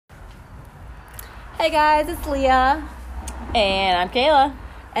Hey guys, it's Leah. And I'm Kayla.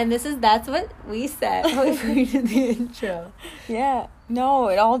 And this is That's What We Said. Wait for you to the intro. Yeah. No,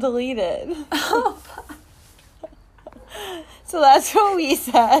 it all deleted. Oh. So that's what we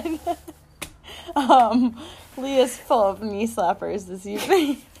said. Leah's full of knee slappers this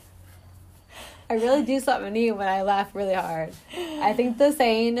evening. I really do slap my knee when I laugh really hard. I think the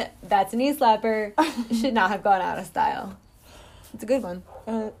saying, that's a knee slapper, should not have gone out of style. It's a good one.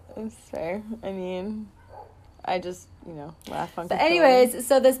 It's fair. I mean, I just, laugh on. But anyways,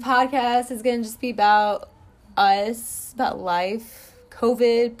 so this podcast is going to just be about us, about life,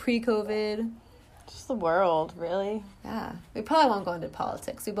 COVID, pre-COVID. Just the world, really. Yeah. We probably won't go into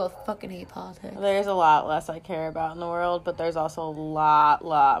politics. We both fucking hate politics. There's a lot less I care about in the world, but there's also a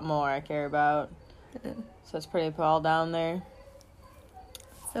lot more I care about. So it's pretty all down there.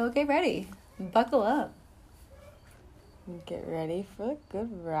 So get ready. Buckle up. Get ready for a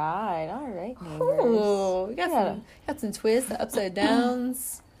good ride. All right, neighbors. Ooh, we got some twists, upside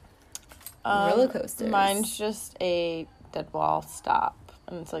downs, roller coasters. Mine's just a dead wall stop.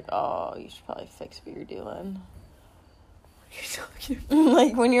 And it's like, oh, you should probably fix what you're doing. What are you talking about?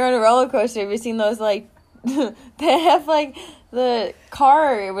 Like, when you're on a roller coaster, have you seen those, like, they have, like, the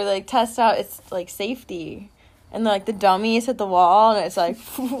car where they, like, test out its, like, safety. And, like, the dummies hit the wall, and it's like,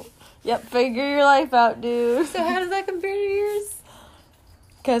 yep, figure your life out, dude. So how does that compare to yours?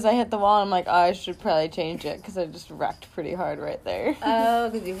 Because I hit the wall, and I'm like, oh, I should probably change it, because I just wrecked pretty hard right there. Oh,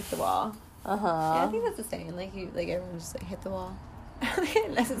 because you hit the wall. Uh-huh. Yeah, I think that's the same. Like, everyone just, like, hit the wall.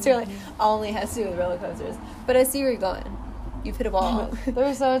 It necessarily only has to do with roller coasters. But I see where you're going. You've hit a wall.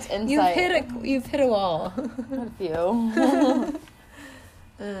 There's so much insight. You've hit a wall. A few.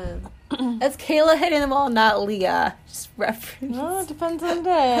 That's Kayla hitting the wall, not Leah. Just reference. No, it depends on the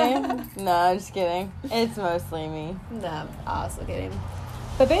day. No, I'm just kidding. It's mostly me. No, I'm also kidding.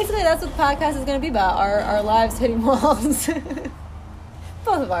 But basically, that's what the podcast is going to be about. Our lives hitting walls.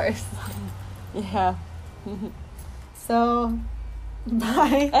 Both of ours. Yeah. So,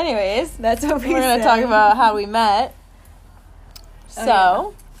 bye. Anyways, That's what we're going to talk about how we met.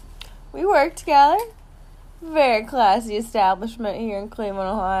 So, we work together. Very classy establishment here in Cleveland,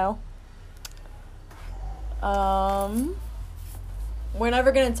 Ohio. We're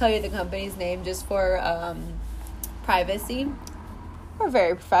never going to tell you the company's name just for privacy. We're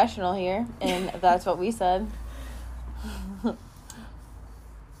very professional here, and that's what we said.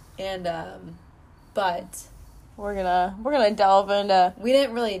 And but we're gonna delve into. We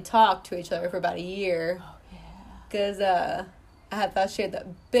didn't really talk to each other for about a year. Oh yeah. Because I thought she had the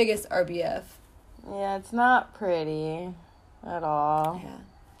biggest RBF. Yeah, it's not pretty at all. Yeah.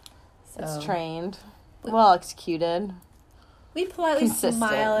 So It's trained, well executed. We'd politely Consistent.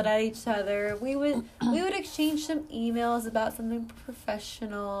 smile at each other. We would exchange some emails about something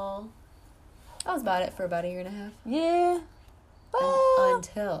professional. That was about it for about a year and a half. Yeah. Well,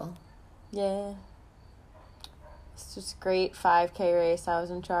 Until. Yeah. It's just a great 5K race I was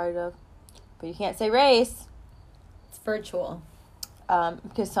in charge of. But you can't say race. It's virtual.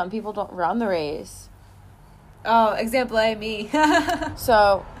 Because some people don't run the race. Oh, example A, me.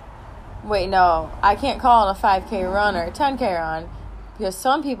 So, wait, no. I can't call it a 5K run or a 10K run. Because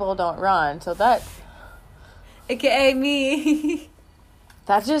some people don't run. So that... AKA me.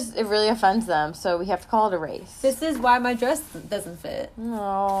 That just, it really offends them. So we have to call it a race. This is why my dress doesn't fit.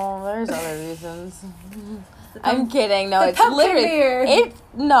 No, there's other reasons. I'm kidding. No, it's pumpkin literally beard.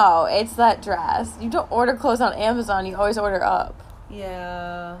 It's that dress. You don't order clothes on Amazon. You always order up.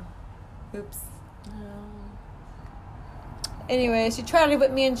 Yeah. Oops. Anyway, she tried to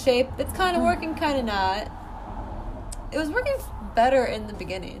put me in shape. It's kind of working, kind of not. It was working better in the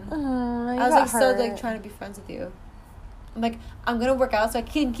beginning. I was so trying to be friends with you. I'm like, I'm gonna work out so I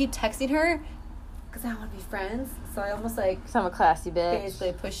can keep texting her because I want to be friends. So I almost Because I'm a classy bitch.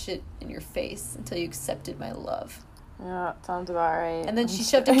 basically pushed it in your face until you accepted my love. Yeah, sounds about right. And then she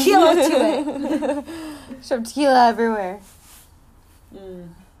shoved tequila to it. Shoved tequila everywhere.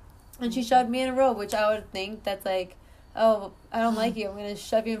 And she shoved me in a robe, which I would think that's like, oh, I don't like you. I'm gonna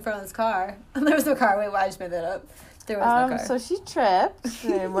shove you in front of this car. And there was no car. Wait, why I just made that up? There was no car. So she tripped.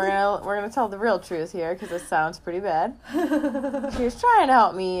 And we're gonna tell the real truth here because this sounds pretty bad. She was trying to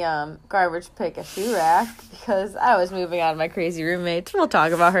help me garbage pick a shoe rack because I was moving out of my crazy roommates. We'll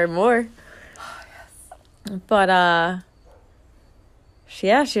talk about her more. Oh, yes. But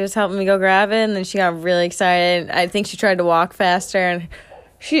she was helping me go grab it, and then she got really excited. I think she tried to walk faster, and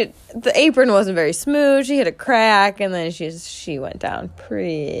the apron wasn't very smooth. She hit a crack, and then she went down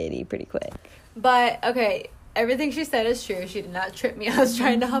pretty quick. But okay, everything she said is true. She did not trip me. I was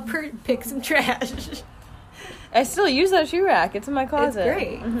trying to help her pick some trash. I still use that shoe rack. It's in my closet. It's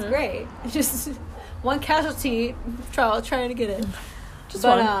great. Mm-hmm. It's great. It's just one casualty trying to get it. Just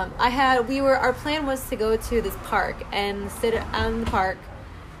but one. our plan was to go to this park and sit on the park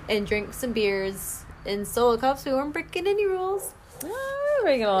and drink some beers in solo cups. We weren't breaking any rules. We're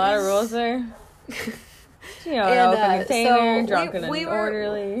breaking a lot of rules there. You know, an open container, drunken and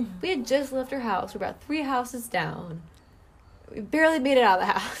orderly. We had just left our house. We're about 3 houses down. We barely made it out of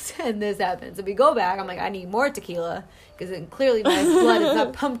the house, and this happens. So we go back. I'm like, I need more tequila, because clearly my blood is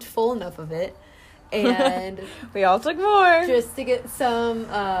not pumped full enough of it. And we all took more. Just to get some...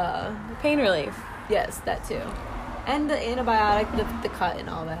 pain relief. Yes, that too. And the antibiotic, the cut and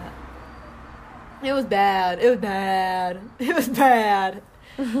all that. It was bad.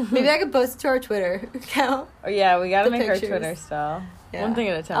 Maybe I could post it to our Twitter account. Oh, yeah, we gotta make pictures. Our Twitter still. Yeah. One thing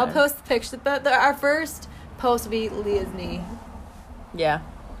at a time. I'll post the picture, but our first post will be Leah's knee. Yeah.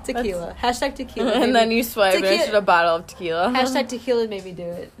 Tequila. Hashtag tequila. And then you swipe and it's a bottle of tequila. Hashtag tequila made me do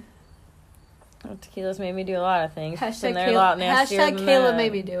it. Well, tequila's made me do a lot of things. Hashtag Kayla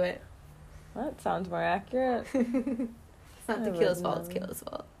made me do it. Well, that sounds more accurate. It's not tequila's fault, it's Kayla's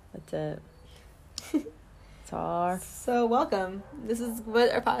fault. That's it. It's all. So, welcome. This is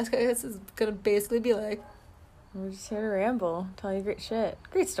what our podcast is going to basically be like. We're just here to ramble, tell you great shit.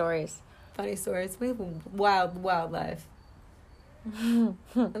 Great stories. Funny stories. We have a wild life.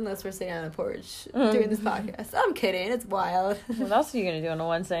 Unless we're sitting on a porch doing this podcast. I'm kidding. It's wild. What else are you going to do on a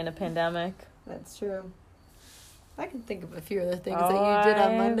Wednesday in a pandemic? That's true. I can think of a few other things that you did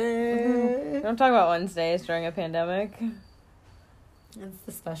on Monday. Don't talk about Wednesdays during a pandemic. It's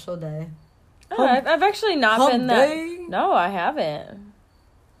the special day. Oh, I've actually not been that. Day? No, I haven't.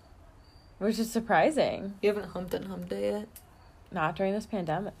 Which is surprising. You haven't humped on hump day yet? Not during this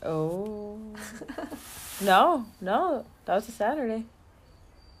pandemic. Oh. No. That was a Saturday.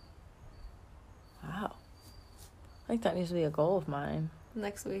 Wow. I think that needs to be a goal of mine.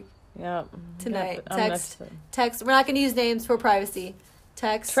 Next week. Yep. Tonight. Text. We're not going to use names for privacy.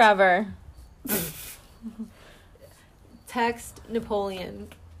 Text. Trevor. Text Napoleon.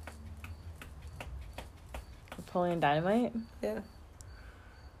 Napoleon Dynamite? Yeah.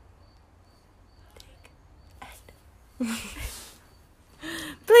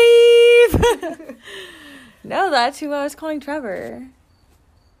 Bleep! No, that's who I was calling Trevor.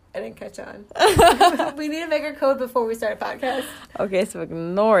 I didn't catch on. We need to make our code before we start a podcast. Okay, so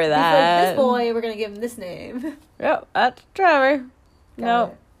ignore that. This boy, we're going to give him this name. Yep, that's Trevor.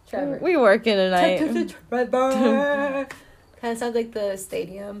 Nope. Trevor. We working tonight. Trevor. Kind of sounds like the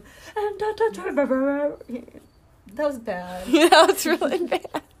stadium. And Trevor. That was bad. Yeah, that was really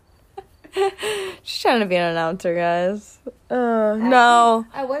bad. Just trying to be an announcer, guys. Actually, no.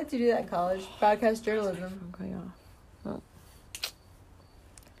 I wanted to do that in college. Broadcast journalism. Okay, yeah. Well.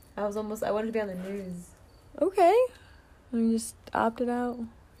 I wanted to be on the news. Okay. You just opted out.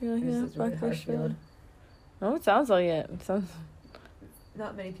 You're like, yeah, fuck this shit. Oh, it sounds like it.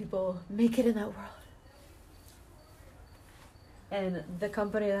 Not many people make it in that world. And the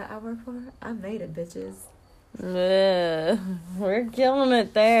company that I work for, I made it, bitches. We're killing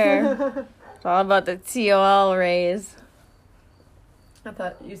it there. It's all about the TOL raise. I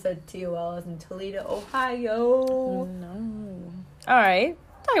thought you said TOL as in Toledo, Ohio. No. Alright.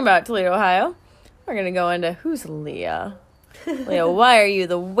 Talking about Toledo, Ohio. We're going to go into who's Leah. Leah, why are you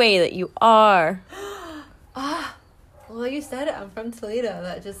the way that you are? Well, you said it. I'm from Toledo.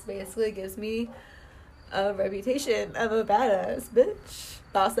 That just basically gives me a reputation of a badass bitch.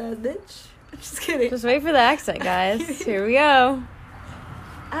 Boss-ass bitch. Just kidding. Just wait for the accent, guys. Here we go.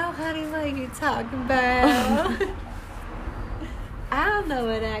 Oh, honey, what are you talking about? I don't know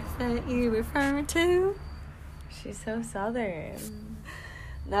what accent you're referring to. She's so southern.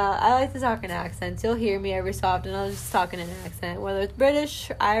 No, I like to talk in accents. You'll hear me every so often. I'll just talk in an accent. Whether it's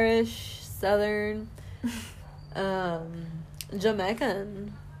British, Irish, Southern,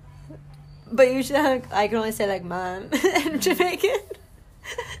 Jamaican. But usually I can only say like man and Jamaican.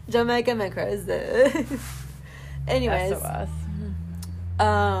 Jamaican my crazy. Anyways. That's so us.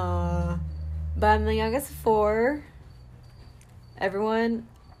 But I'm the youngest of 4. Everyone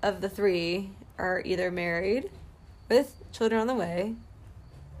of the 3 are either married with children on the way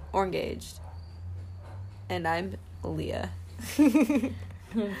or engaged. And I'm Leah.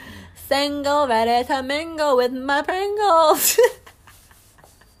 Single, ready to mingle with my Pringles.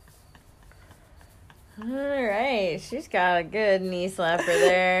 Alright, she's got a good knee slapper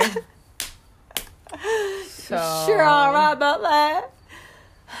there. So sure alright about that.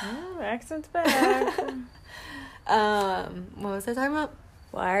 Oh, accent's back. What was I talking about?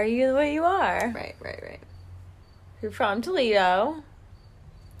 Why are you the way you are? Right. You're from Toledo.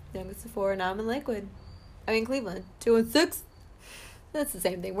 Youngest of 4, now I'm in Lakewood. I mean Cleveland. 216. That's the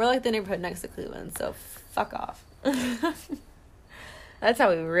same thing. We're like the neighborhood next to Cleveland, so fuck off. That's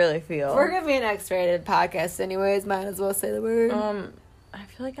how we really feel. We're gonna be an X-rated podcast anyways. Might as well say the word. I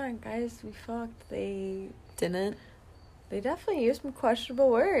feel like on Guys We Fucked, they didn't. They definitely used some questionable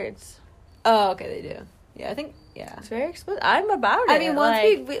words. Oh, okay, they do. Yeah, I think, yeah. It's very explicit. I'm about it. I mean,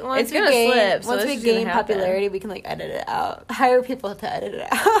 once we gain popularity, we can, like, edit it out. Hire people to edit it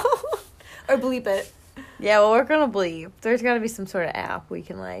out. Or bleep it. Yeah, well, we're gonna bleep. There's gotta be some sort of app we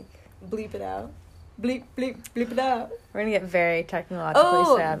can, like... Bleep it out. Bleep, bleep, bleep it out. We're gonna get very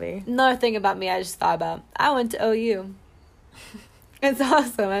technologically savvy. Another thing about me I just thought about. I went to OU. It's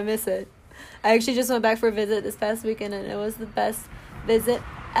awesome. I miss it. I actually just went back for a visit this past weekend, and it was the best visit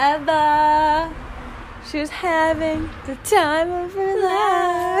ever. She was having the time of her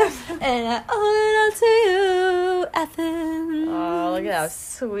life. And I owe it all to you, Athens. Oh, look at how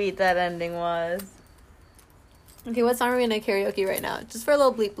sweet that ending was. Okay, what song are we going to karaoke right now? Just for a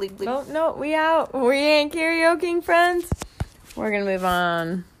little bleep, bleep, bleep. Oh, no, we out. We ain't karaokeing, friends. We're going to move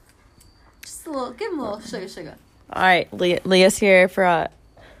on. Just a little, give him a little sugar. All right, Leah's here for a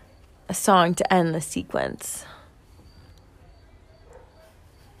song to end the sequence.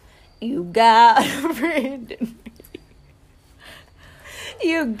 You got a friend in me.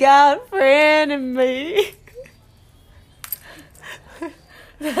 You got a friend in me.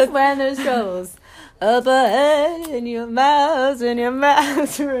 When there's troubles up ahead in your mouth, when your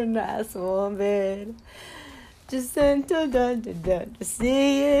mouth's for a nice warm bed. Just to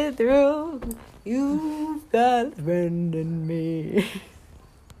see it through. You've got a friend in me.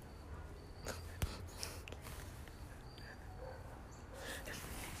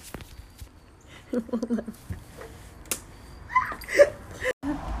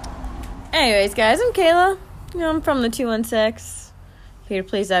 Anyways, guys, I'm Kayla. I'm from the 216. Here to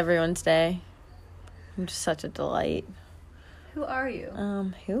please everyone's day. I'm just such a delight. Who are you?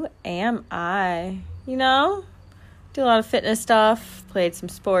 Who am I? You know, do a lot of fitness stuff. Played some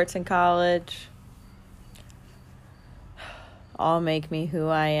sports in college. All make me who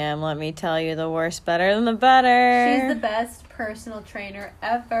I am. Let me tell you, the worse better than the better. She's the best personal trainer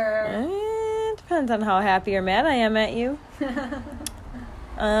ever. It depends on how happy or mad I am at you.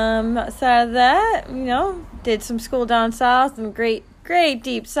 Outside of that, you know, did some school down south in great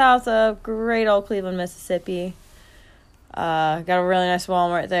deep south of great old Cleveland, Mississippi. Got a really nice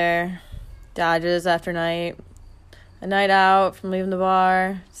Walmart there. Dodges after a night out from leaving the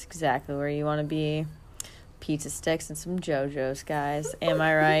bar. It's exactly where you want to be. Pizza sticks and some JoJo's, guys. Am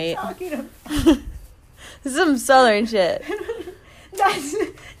I right? This is some southern shit. That's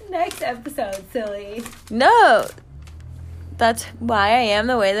next episode, silly. No. That's why I am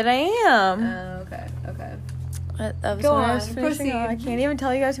the way that I am. Okay. That was Go what I on, was finishing on. I can't even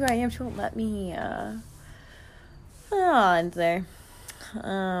tell you guys who I am. She won't let me, end there.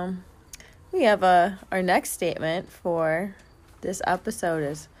 We have our next statement for this episode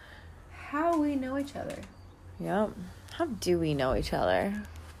is... How we know each other. Yep. How do we know each other?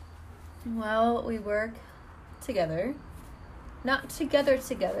 Well, we work together. Not together,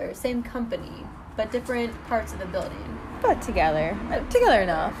 same company, but different parts of the building. But together. Together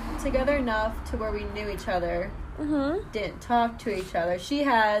enough. Together enough to where we knew each other. Mm-hmm. Didn't talk to each other. She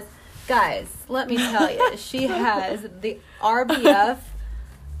has... Guys, let me tell you. She has the RBF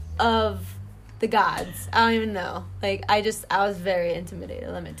of the gods. I don't even know. Like, I was very intimidated,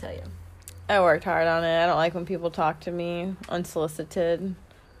 let me tell you. I worked hard on it. I don't like when people talk to me unsolicited.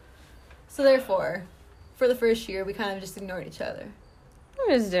 So therefore, for the first year, we kind of just ignored each other.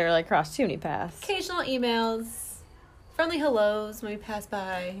 We just didn't really cross too many paths. Occasional emails, friendly hellos when we pass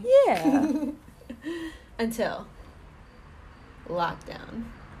by. Yeah. Until lockdown.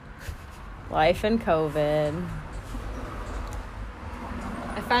 Life and COVID.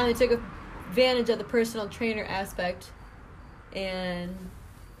 I finally took advantage of the personal trainer aspect and...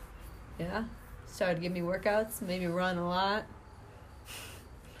 Yeah, started to give me workouts, made me run a lot.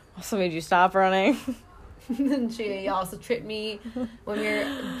 Also made you stop running. And she also tripped me when we were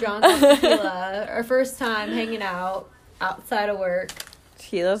drunk on tequila. Our first time hanging out outside of work.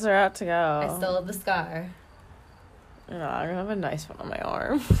 Tequilas are out to go. I still have the scar. Oh, I have a nice one on my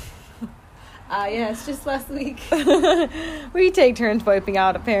arm. Yes, just last week. We take turns wiping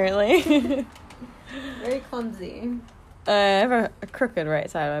out, apparently. Very clumsy. I have a crooked right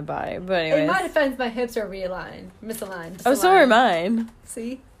side of my body, but anyways. In my defense, my hips are misaligned. Oh, so are mine.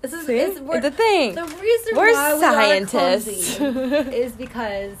 See? It's a thing. The reason we're why scientists. we are clumsy is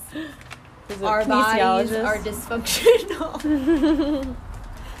because our bodies are dysfunctional.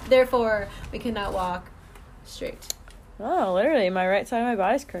 Therefore, we cannot walk straight. Oh, literally, my right side of my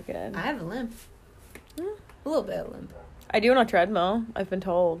body's crooked. I have a limp. A little bit of limp. I do on a treadmill. I've been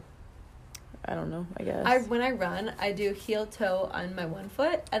told. I don't know. I guess. When I run, I do heel toe on my one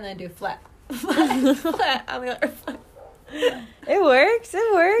foot, and then I do flat on the other foot. It works.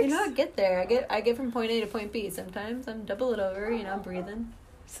 It works. You know, I get there. I get from point A to point B. Sometimes I'm double it over. You know, I'm breathing.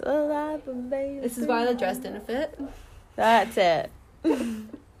 This is why the dress didn't fit. That's it.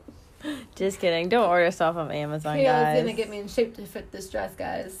 Just kidding. Don't order stuff on Amazon, guys. Kayla's gonna get me in shape to fit this dress,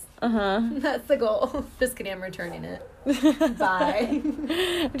 guys. That's the goal. Just kidding. I'm returning it. Bye.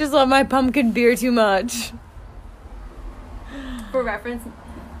 I just love my pumpkin beer too much. For reference,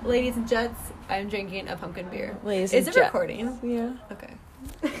 ladies and gents, I'm drinking a pumpkin beer. Ladies Is it jets. recording? Yeah. Okay.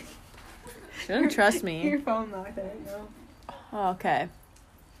 She doesn't trust me. Your phone locked there. No. Okay.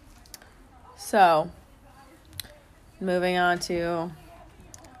 So, moving on to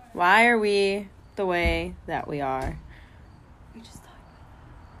why are we the way that we are? We just talked.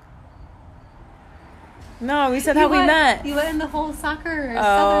 No, we said how we met. You went in the whole soccer.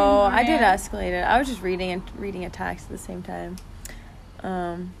 Oh, I did escalate it. I was just reading a text at the same time.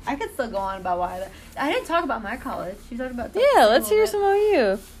 I could still go on about why. I didn't talk about my college. You talked about. Yeah, let's hear some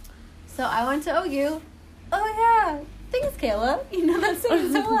OU. So I went to OU. Oh yeah, thanks, Kayla. You know that so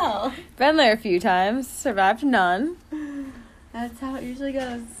well. Been there a few times. Survived none. That's how it usually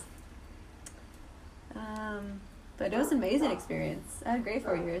goes. But it was an amazing experience. I had great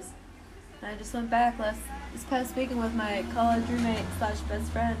 4 years. And I just went back this past weekend with my college roommate / best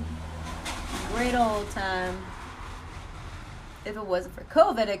friend. Great old time. If it wasn't for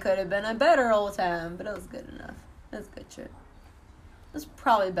COVID, it could have been a better old time, but it was good enough. It was good shit. It was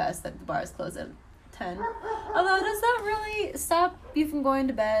probably best that the bars closed at 10. Although, does that really stop you from going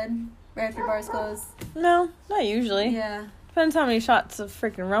to bed right after bars close? No, not usually. Yeah. Depends how many shots of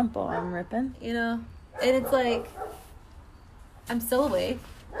freaking Rumple I'm ripping. You know? And it's like, I'm still awake.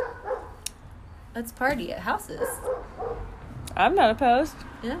 Let's party at houses. I'm not opposed.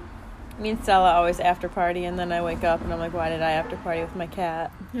 Yeah. Me and Stella always after party, and then I wake up and I'm like, why did I after party with my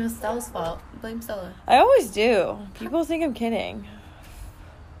cat? It was Stella's fault. Blame Stella. I always do. People think I'm kidding.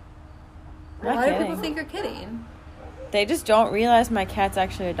 Why do people think you're kidding? They just don't realize my cat's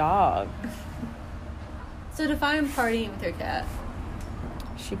actually a dog. So define partying with your cat.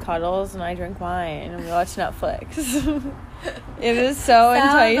 She cuddles and I drink wine and we watch Netflix. It is so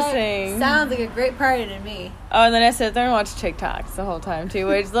enticing. Sounds like a great party to me. Oh, and then I sit there and watch TikToks the whole time too.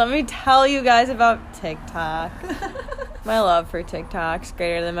 Which let me tell you guys about TikTok. My love for TikTok's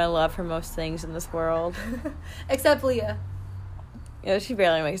greater than my love for most things in this world. Except Leah. You know, she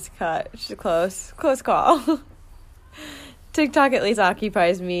barely makes a cut. She's a close call. TikTok at least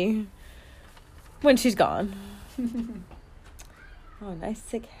occupies me when she's gone. Oh, nice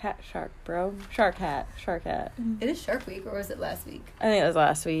sick hat, shark, bro. Shark hat. It is Shark Week, or was it last week? I think it was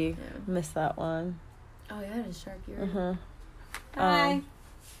last week. Yeah. Missed that one. Oh, yeah, it is Shark Year. Uh-huh. Hi.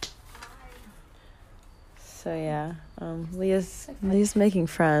 So, yeah. Leah's making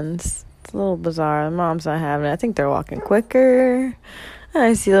friends. It's a little bizarre. The mom's not having it. I think they're walking quicker.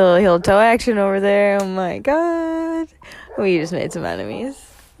 I see a little heel toe action over there. Oh, my God. We just made some enemies.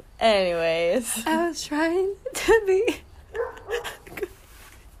 Anyways. I was trying to be...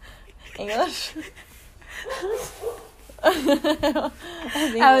 English? I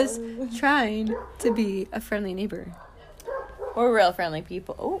was trying to be a friendly neighbor. We're real friendly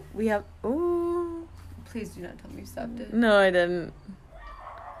people. Oh, we have... Oh. Please do not tell me you stopped it. No, I didn't.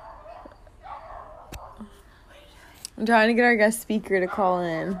 I'm trying to get our guest speaker to call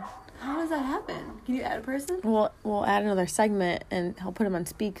in. How does that happen? Can you add a person? We'll add another segment and he'll put him on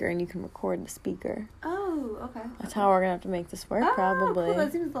speaker and you can record the speaker. Oh, okay. That's how we're going to have to make this work, probably. Cool.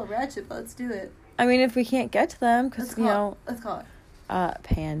 That seems a little ratchet, but let's do it. I mean, if we can't get to them, because, you know... Let's call it.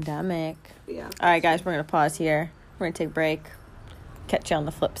 Pandemic. Yeah. All right, guys, we're going to pause here. We're going to take a break. Catch you on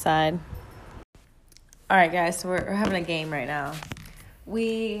the flip side. All right, guys, so we're having a game right now.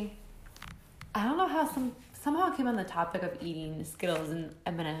 I don't know how somehow came on the topic of eating Skittles and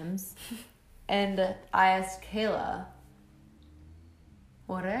M&Ms. And I asked Kayla,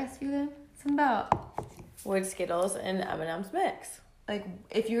 what did I ask you then? Something about... Would Skittles and M&M's mix? Like,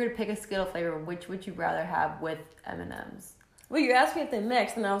 if you were to pick a Skittle flavor, which would you rather have with M&Ms? Well, you asked me if they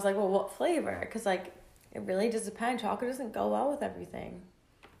mix, and I was like, well, what flavor? Because, like, it really does depend. Chocolate doesn't go well with everything.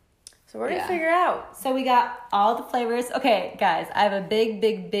 So we're going to figure out. So we got all the flavors. Okay, guys, I have a big,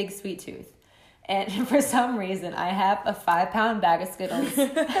 big, big sweet tooth. And for some reason, I have a 5-pound bag of Skittles.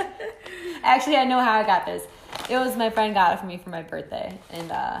 Actually, I know how I got this. It was my friend got it for me for my birthday.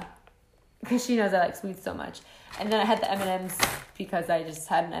 And, because she knows I like sweets so much. And then I had the M&Ms because I just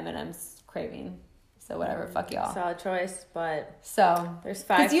had an M&Ms craving. So whatever, fuck y'all. Solid choice, but so there's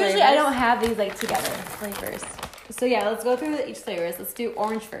 5 flavors. Because usually I don't have these like together. Flavors. So yeah, let's go through each flavors. Let's do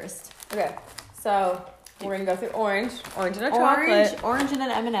orange first. Okay. So we're gonna go through orange and a chocolate. Orange and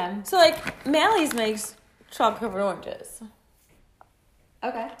an M&M. So like Mally's makes chocolate covered oranges.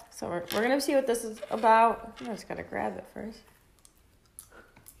 Okay. So we're gonna see what this is about. I just gotta grab it first.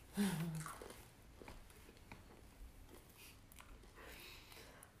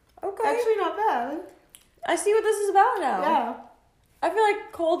 Okay. Actually, not bad. I see what this is about now. Yeah. I feel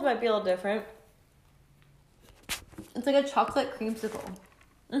like cold might be a little different. It's like a chocolate creamsicle.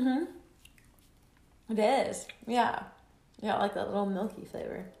 Mm-hmm. It is. Yeah. Yeah, like that little milky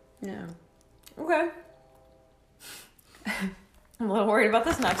flavor. Yeah. Okay. I'm a little worried about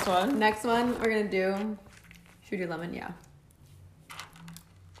this next one. Next one we're gonna do. Should we do lemon? Yeah.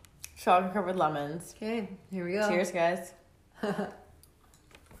 Chocolate covered lemons. Okay, here we go. Cheers, guys.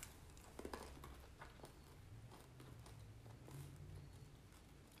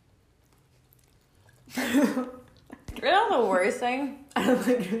 You know the worst thing? I don't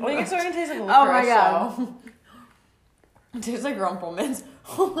think it Well, you can start to taste like licorice. Oh my god. It tastes like Rumplemans.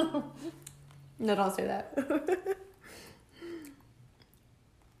 No, don't say that.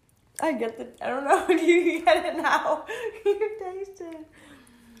 I get I don't know. Do you get it now? You taste it.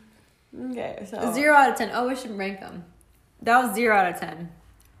 Okay, so. 0 out of 10. Oh, we should rank them. That was 0 out of 10.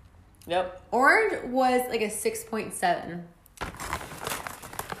 Yep. Orange was like a 6.7.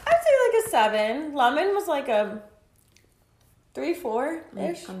 I'd say like a 7. Lemon was like a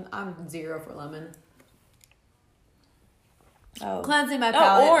 3-4-ish. I'm 0 for lemon. Oh. Cleansing my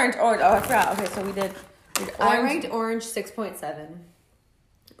palate. Orange. Oh, I forgot. Okay, so we did orange. I ranked orange 6.7.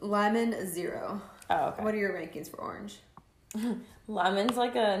 Lemon 0. Oh, okay. What are your rankings for orange? Lemon's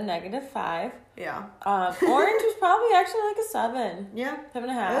like a -5. Yeah. Orange was probably actually like a 7. Yeah. 7.5.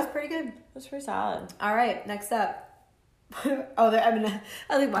 That was pretty good. It was pretty solid. All right, next up. Oh, I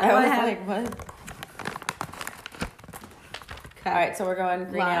think mine. I was have. like, what? Okay. All right, so we're going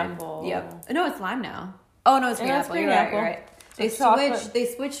green lime. apple. Yep. No, it's lime now. Oh no, it's green apple. Green You're apple. right. You're right. So They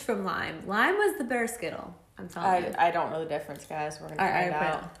switched from lime. Lime was the better Skittle. I'm telling you. I don't know the difference, guys. We're gonna find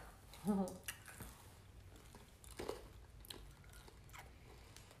out.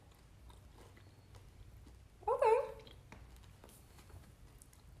 Okay.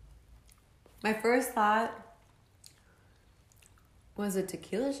 My first thought was a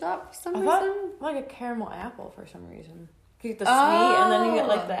tequila shot for some reason. Thought like a caramel apple for some reason. You get the sweet, and then you get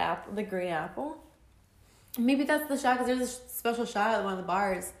like the green apple. Maybe that's the shot because there's a special shot at one of the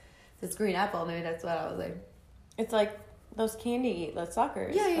bars that's green apple. Maybe that's what I was like. It's like those those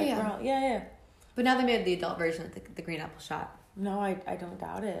suckers. Yeah. But now they made the adult version of the green apple shot. No, I don't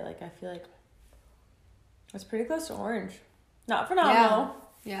doubt it. Like I feel like it's pretty close to orange. Not phenomenal.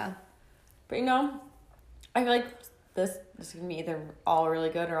 Yeah. But I feel like this is gonna be either all really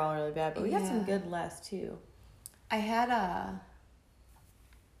good or all really bad. But we got some good last two. I had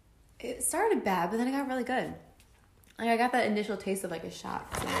it started bad, but then it got really good. Like I got that initial taste of like a shot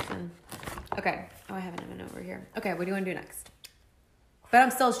for some reason. Okay. Oh, I have an M&M over here. Okay, what do you want to do next? But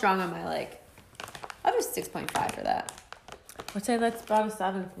I'm still strong on my I'll do 6.5 for that. I'd say that's about a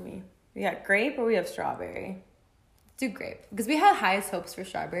 7 for me. We got grape or we have strawberry. Do grape because we had highest hopes for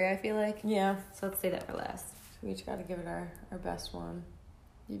strawberry. I feel like. Yeah. So let's say that for last. So we each got to give it our best one.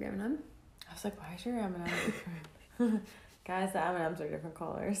 You grab M&M? I was like, why is your M&M different? Guys, the M&Ms are different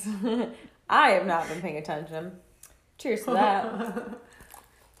colors. I have not been paying attention. Cheers to that.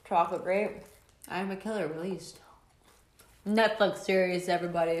 Chocolate grape. I'm a Killer released. Netflix series,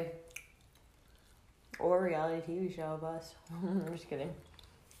 everybody. Or reality TV show of us. I'm just kidding.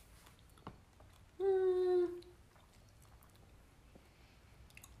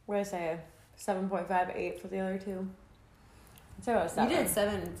 What did I say? 7.5, 8 for the other two. I'd say about a 7. You did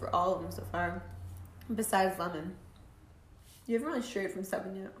 7 for all of them so far. Besides lemon. You haven't really strayed from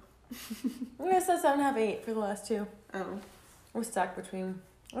 7 yet. I'm going to say 7.5, 8 for the last two. Oh. We're stuck between,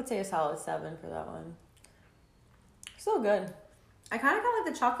 let's say a solid 7 for that one. Still good. I kind of got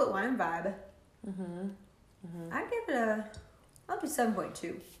like the chocolate wine vibe. I'd give it I'll do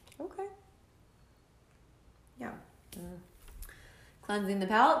 7.2. Okay. Yeah. Cleansing the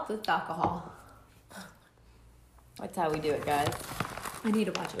palate with alcohol. That's how we do it, guys. I need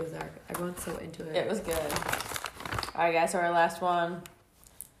to watch Ozark. Everyone's so into it. It was good. All right, guys, so our last one.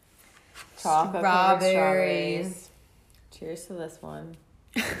 Chocolate strawberries. Cheers to this one.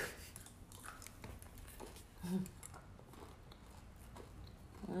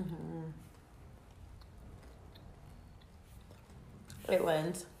 It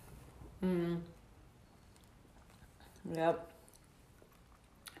wins. Yep.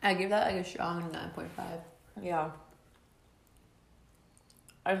 I give that like a strong 9.5. Yeah.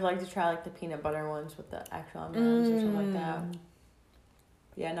 I'd like to try like the peanut butter ones with the actual M&Ms or something like that.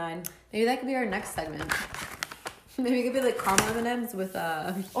 Yeah, 9. Maybe that could be our next segment. Maybe it could be like caramel M&Ms with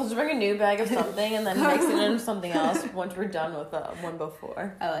We'll just bring a new bag of something and then mix it into something else once we're done with the one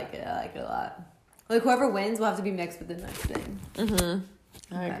before. I like it a lot. Like whoever wins will have to be mixed with the next thing.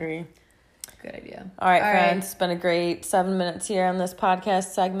 I agree. Good idea. All right, friends. It's been a great 7 minutes here on this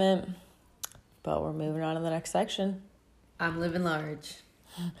podcast segment. But we're moving on to the next section. I'm living large.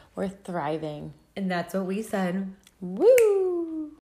 We're thriving. And that's what we said. Woo!